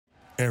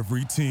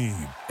Every team,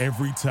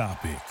 every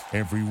topic,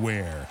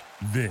 everywhere.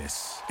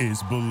 This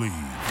is Believe.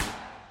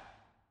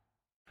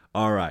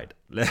 All right,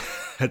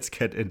 let's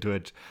get into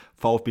it.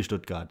 VfB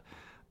Stuttgart.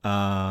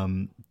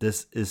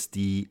 This is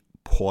the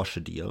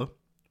Porsche deal,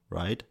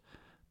 right?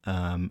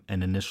 An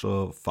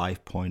initial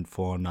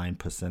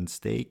 5.49%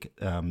 stake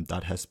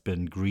that has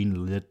been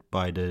greenlit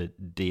by the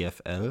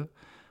DFL.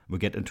 We'll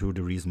get into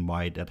the reason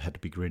why that had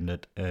to be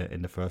greenlit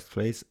in the first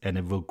place, and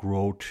it will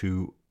grow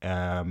to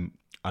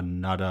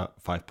another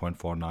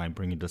 5.49,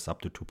 bringing this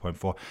up to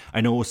 2.4. I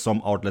know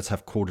some outlets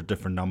have quoted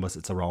different numbers.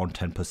 It's around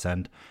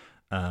 10%.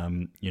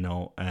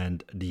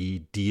 And the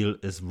deal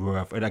is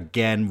worth, and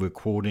again, we're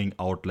quoting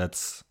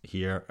outlets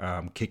here.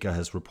 Kicker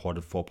has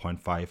reported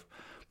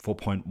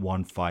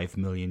 4.15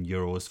 million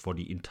euros for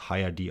the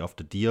entirety of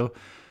the deal.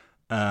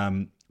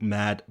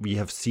 Matt, we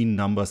have seen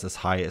numbers as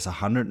high as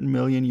 100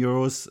 million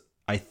euros.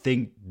 I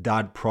think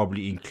that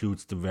probably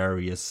includes the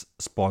various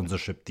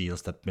sponsorship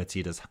deals that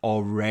Mercedes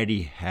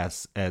already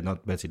has,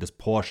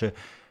 Porsche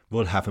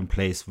will have in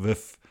place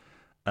with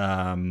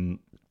VfB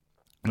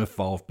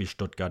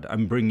Stuttgart.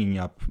 I'm bringing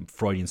up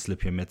Freudian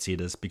slip here,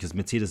 Mercedes, because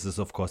Mercedes is,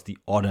 of course, the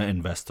other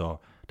investor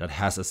that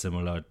has a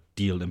similar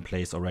deal in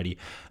place already.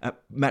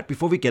 Matt,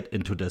 before we get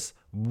into this,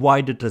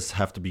 why did this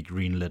have to be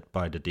greenlit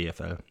by the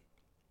DFL?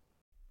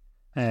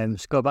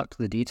 Let's go back to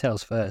the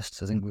details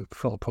first. I think we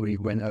probably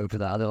went over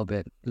that a little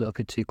bit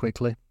too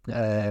quickly.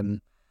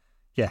 As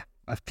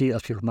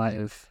people might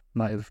have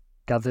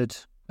gathered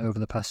over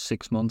the past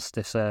 6 months,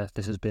 this deal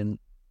has been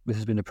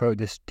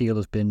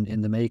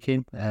in the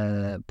making.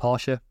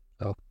 Porsche,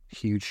 a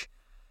huge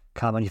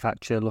car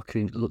manufacturer,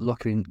 looking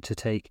to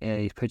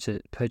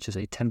purchase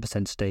a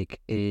 10%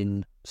 stake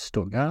in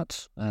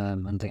Stuttgart.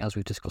 And I think, as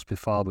we've discussed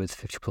before, with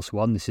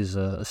 50+1, this is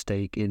a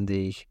stake in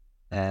the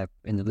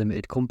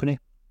limited company,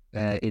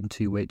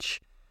 into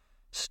which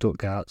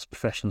Stuttgart's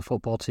professional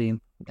football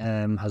team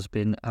has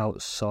been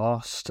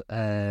outsourced.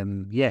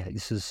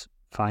 This has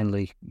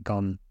finally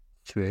gone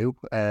through.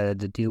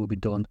 The deal will be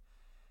done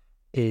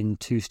in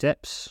 2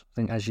 steps. I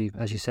think, as you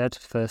said,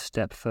 first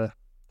step for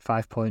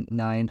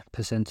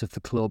 5.9% of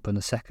the club, and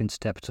the second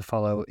step to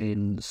follow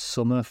in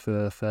summer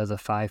for a further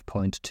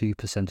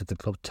 5.2% of the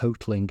club,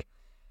 totaling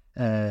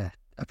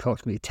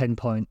approximately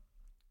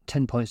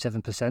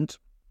 10.7%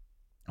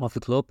 of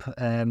the club,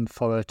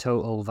 for a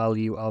total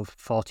value of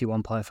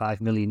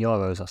 41.5 million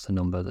euros. That's the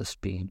number that's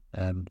been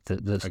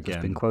that's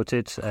been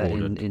quoted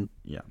in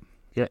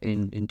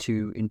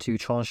two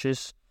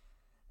tranches.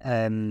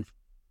 And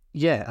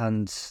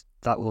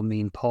that will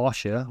mean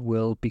Porsche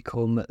will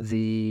become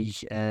the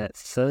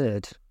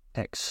third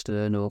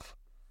external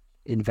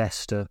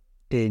investor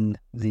in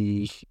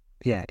the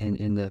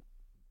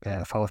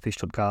VfB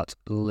Stuttgart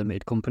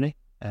limited company.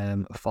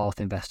 A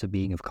fourth investor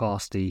being, of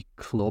course, the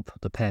club,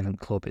 the parent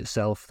club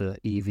itself, the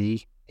EV,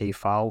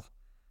 e.V.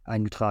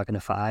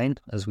 Eingetragene Verein,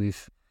 as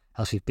we've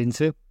been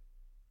through.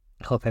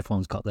 I hope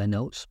everyone's got their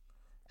notes.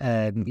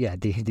 The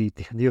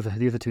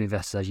other 2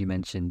 investors, as you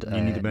mentioned,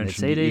 you need to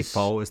mention Mercedes. the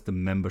EV is the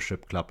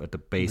membership club at the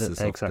basis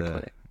of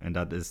the, and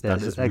that is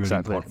really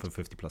important for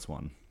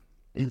 50+1.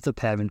 It's the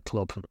parent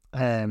club.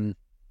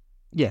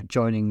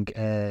 Joining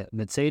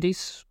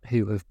Mercedes,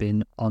 who have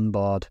been on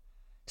board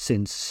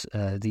since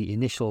the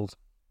initial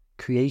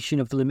creation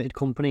of the limited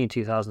company in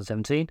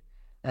 2017.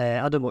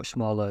 Had a much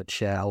smaller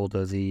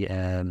shareholder. The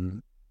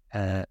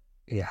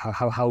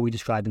how are we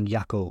describing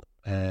Yakko?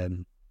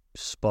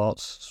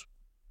 Sports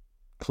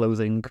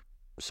clothing,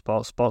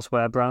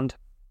 sportswear brand.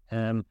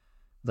 The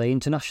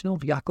international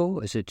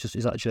Yakko? Is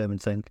that a German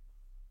thing?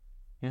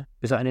 Yeah,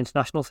 is that an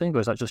international thing,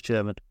 or is that just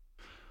German?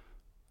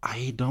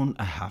 I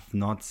have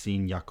not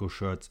seen Yakko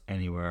shirts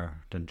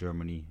anywhere than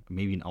Germany.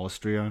 Maybe in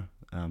Austria,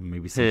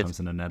 maybe sometimes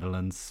in the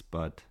Netherlands,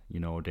 but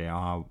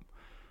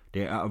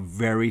they are a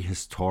very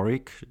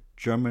historic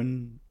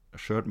German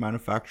shirt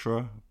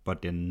manufacturer,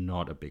 but they're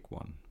not a big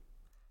one.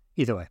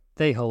 Either way,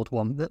 they hold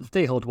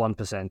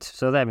 1%,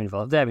 so they're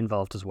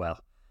involved as well.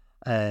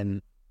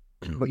 I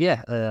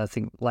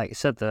think, like I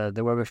said,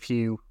 there were a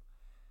few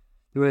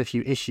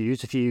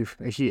issues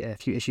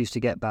to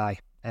get by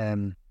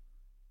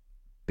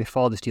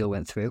before this deal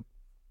went through.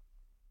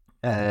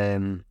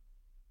 I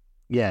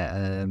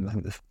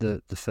think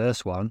the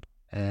first one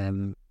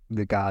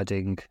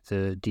regarding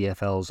the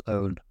DFL's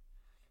own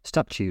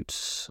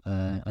statutes,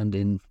 and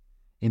in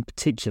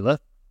particular,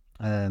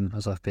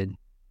 as I've been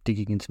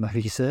digging into my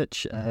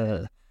research,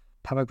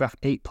 paragraph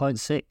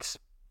 8.6,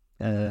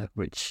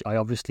 which I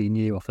obviously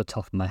knew off the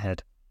top of my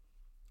head.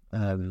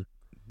 Don't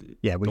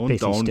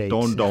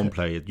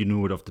downplay it. You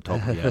knew it off the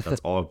top of your head.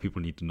 That's all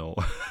people need to know.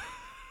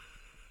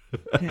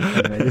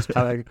 Anyway, this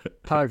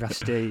paragraph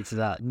states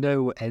that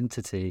no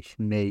entity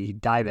may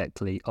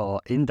directly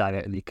or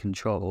indirectly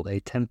control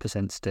a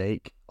 10%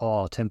 stake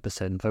or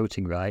 10%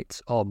 voting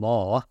rights or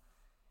more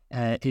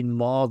in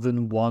more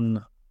than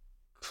one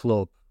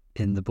club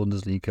in the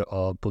Bundesliga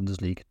or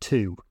Bundesliga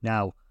 2.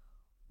 Now,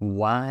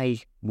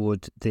 why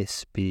would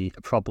this be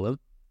a problem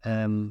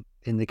in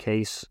the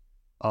case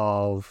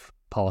of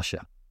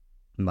Porsche,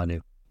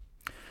 Manu?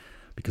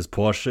 Because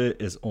Porsche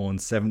is owned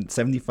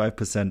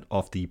 75%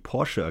 of the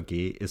Porsche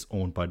AG is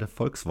owned by the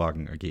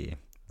Volkswagen AG,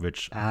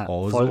 which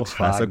also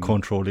has a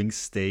controlling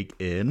stake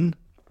in.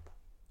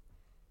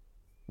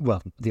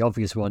 Well, the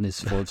obvious one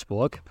is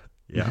Wolfsburg.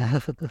 Yeah,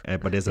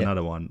 but there's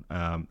another one.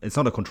 It's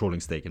not a controlling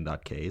stake in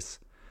that case.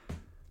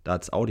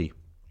 That's Audi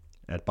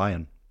at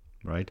Bayern,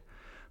 right?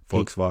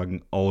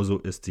 Volkswagen also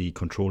is the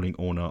controlling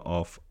owner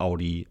of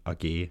Audi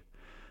AG,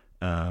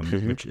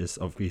 which is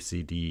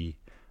obviously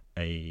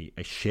a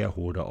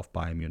shareholder of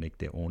Bayern Munich.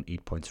 They own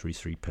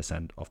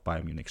 8.33% of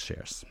Bayern Munich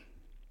shares.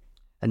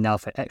 And now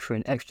for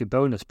an extra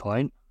bonus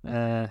point,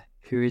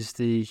 who is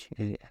the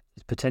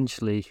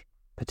potentially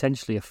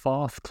a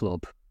fourth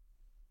club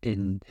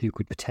who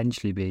could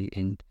potentially be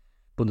in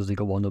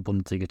Bundesliga 1 or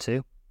Bundesliga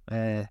 2,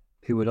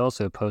 who would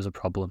also pose a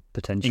problem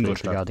potentially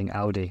regarding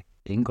Audi.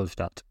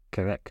 Ingolstadt,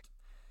 correct.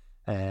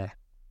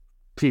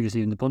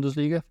 Previously in the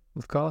Bundesliga,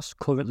 of course,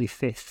 currently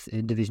 5th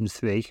in Division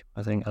 3,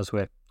 I think, as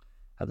we're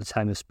at the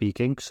time of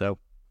speaking. So,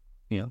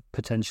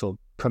 potential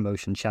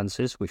promotion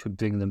chances, which would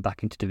bring them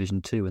back into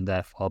Division 2 and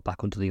therefore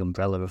back under the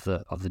umbrella of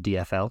the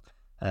DFL.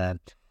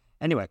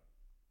 Anyway,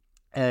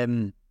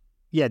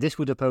 this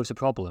would pose a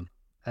problem.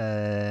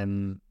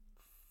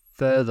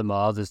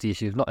 Furthermore, there's the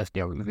issue of not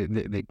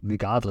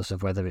regardless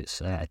of whether it's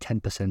a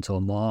 10%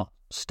 or more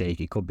stake,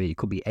 it could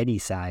be any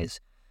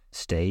size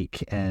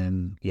stake.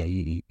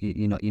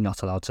 You're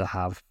not allowed to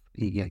have.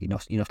 You're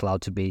not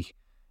allowed to be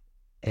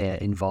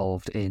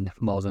involved in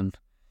more than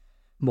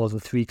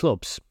 3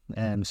 clubs.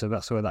 So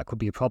that's where that could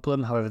be a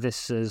problem. However,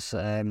 this is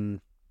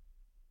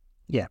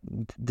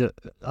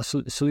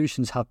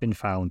solutions have been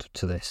found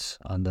to this,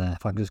 and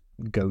if I can just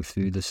go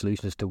through the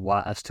solution as to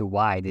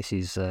why this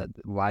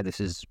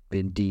has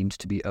been deemed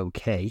to be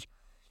okay.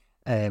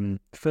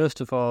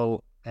 First of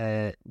all,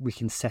 we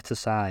can set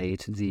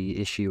aside the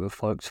issue of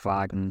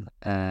Volkswagen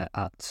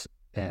at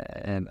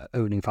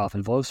owning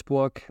VfL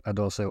Wolfsburg, and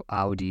also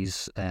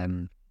Audi's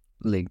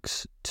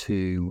links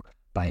to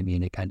Bayern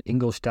Munich and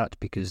Ingolstadt,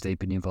 because they've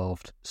been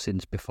involved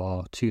since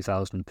before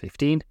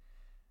 2015.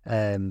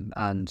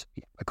 And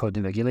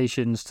according to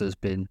regulations, there's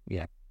been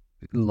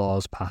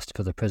laws passed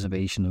for the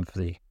preservation of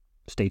the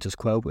status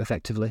quo,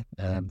 effectively.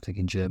 I'm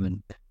thinking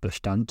German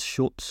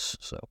Bestandsschutz.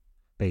 So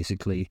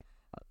basically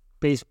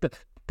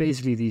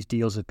these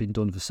deals have been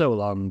done for so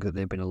long that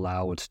they've been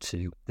allowed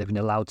to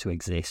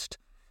exist.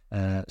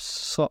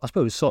 So I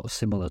suppose sort of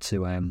similar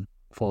to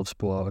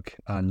Wolfsburg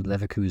and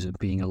Leverkusen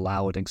being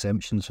allowed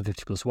exemptions for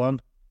 50+1.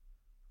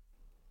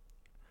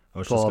 I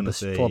was just going to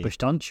say, for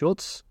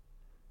Bestandsschutz.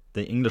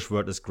 The English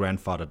word is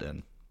grandfathered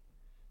in.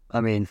 I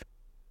mean,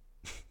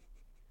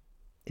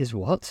 is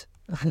what?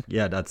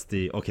 Yeah, it's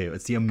the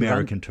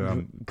American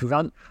term.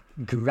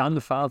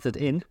 Grandfathered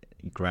in?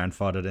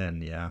 Grandfathered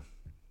in, yeah.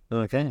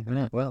 Okay,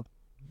 yeah, well,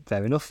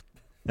 fair enough.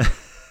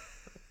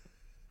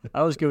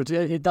 I was going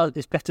to.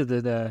 It's better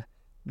than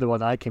the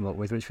one I came up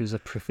with, which was a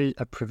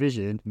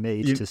provision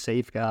made to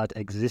safeguard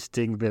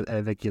existing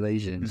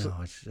regulations. No,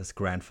 it's just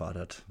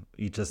grandfathered.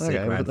 You just say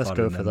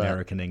grandfathered in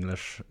American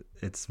English.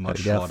 It's much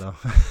shorter.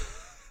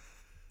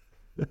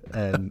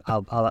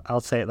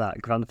 I'll take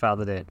that,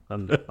 grandfathered in,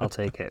 and I'll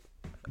take it.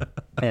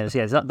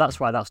 That's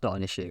why that's not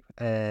an issue.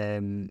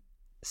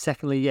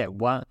 Secondly,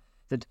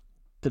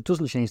 that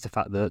doesn't change the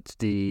fact that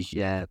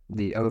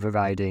the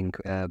overriding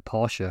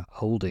Porsche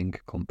holding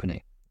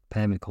company,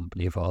 parent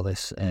company of all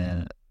this,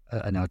 are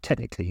now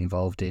technically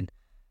involved in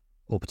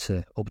up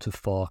to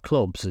 4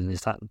 clubs, and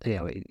is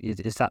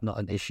that not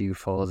an issue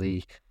for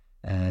the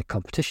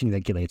competition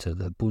regulator,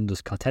 the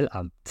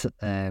Bundeskartellamt?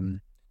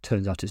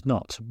 Turns out it's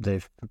not.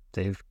 They've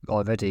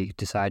already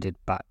decided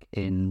back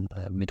in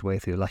midway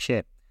through last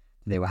year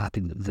they were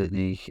happy that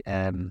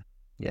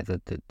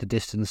the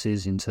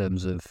distances in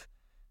terms of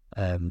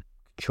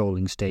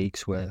controlling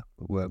stakes were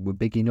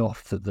big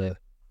enough that the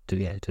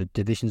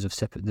divisions of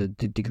the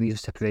degrees of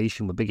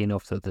separation were big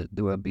enough that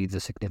there won't be the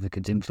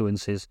significant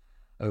influences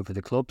over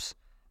the clubs.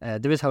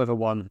 There is, however,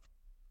 one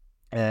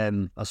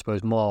I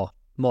suppose more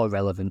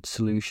relevant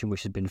solution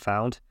which has been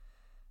found,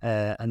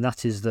 and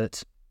that is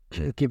that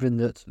given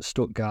that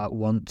Stuttgart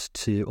want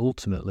to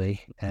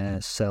ultimately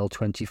sell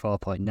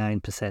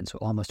 24.9%, so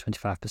almost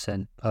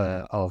 25%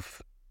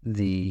 of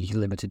the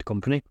limited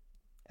company,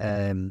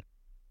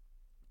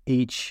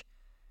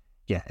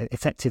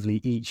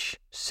 effectively each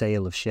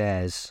sale of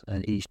shares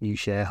and each new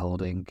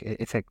shareholding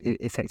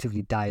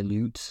effectively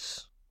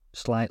dilutes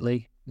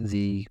slightly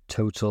the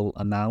total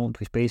amount,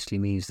 which basically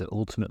means that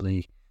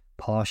ultimately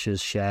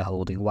Porsche's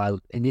shareholding, while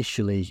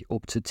initially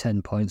up to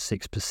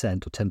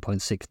 10.6% or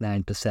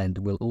 10.69%,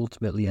 will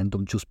ultimately end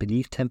up just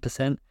beneath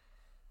 10%.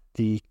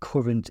 The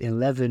current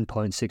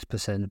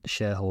 11.6%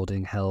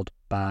 shareholding held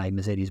by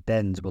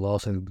Mercedes-Benz will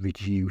also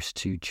reduce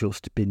to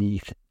just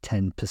beneath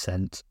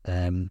 10%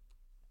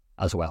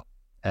 as well.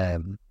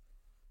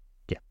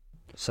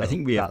 So I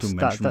think we have to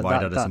mention why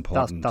that is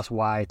important. That's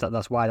why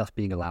that's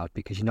being allowed,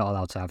 because you're not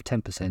allowed to have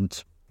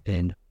 10%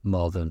 in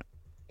more than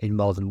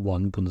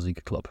one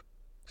Bundesliga club.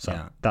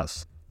 So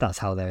that's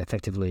how they're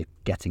effectively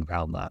getting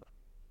around that.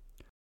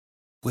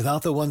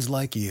 Without the ones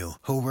like you,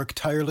 who work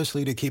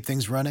tirelessly to keep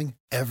things running,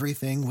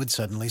 everything would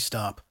suddenly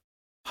stop.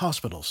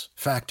 Hospitals,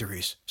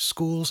 factories,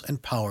 schools,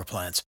 and power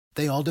plants,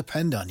 they all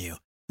depend on you.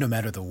 No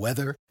matter the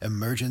weather,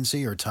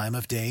 emergency, or time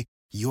of day,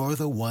 you're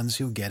the ones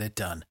who get it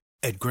done.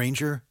 At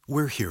Grainger,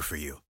 we're here for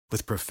you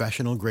with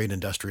professional-grade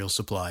industrial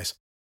supplies.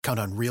 Count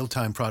on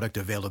real-time product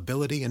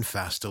availability and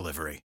fast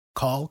delivery.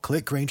 Call,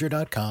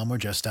 clickgrainger.com, or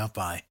just stop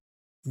by.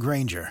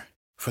 Grainger,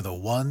 for the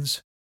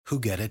ones who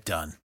get it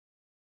done.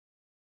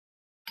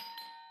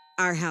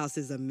 Our house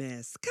is a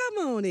mess.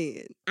 Come on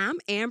in. I'm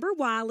Amber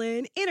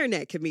Wallen,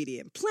 internet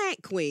comedian,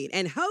 plant queen,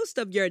 and host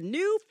of your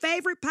new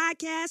favorite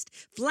podcast,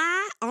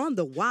 Fly on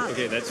the Wallen.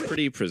 Okay, that's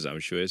pretty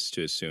presumptuous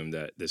to assume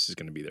that this is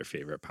going to be their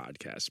favorite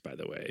podcast, by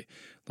the way.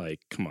 Like,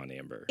 come on,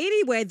 Amber.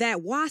 Anyway,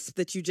 that wasp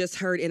that you just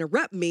heard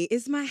interrupt me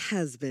is my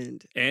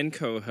husband. And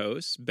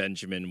co-host,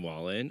 Benjamin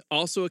Wallen,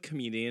 also a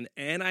comedian,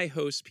 and I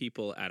host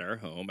people at our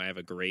home. I have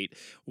a great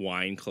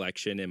wine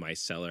collection in my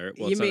cellar.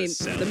 Well, You it's not mean a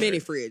cellar. the mini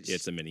fridge? Yeah,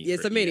 it's a mini Yeah,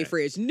 it's a fridge, mini yeah.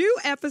 fridge. New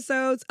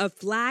episodes of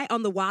Fly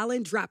on the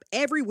Wallen drop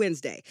every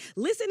Wednesday.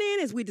 Listen in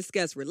as we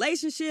discuss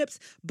relationships,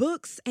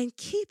 books, and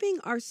keeping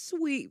our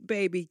sweet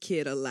baby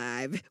kid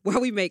alive while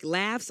we make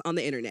laughs on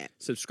the internet.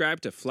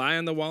 Subscribe to Fly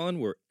on the Wallen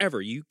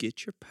wherever you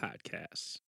get your podcasts.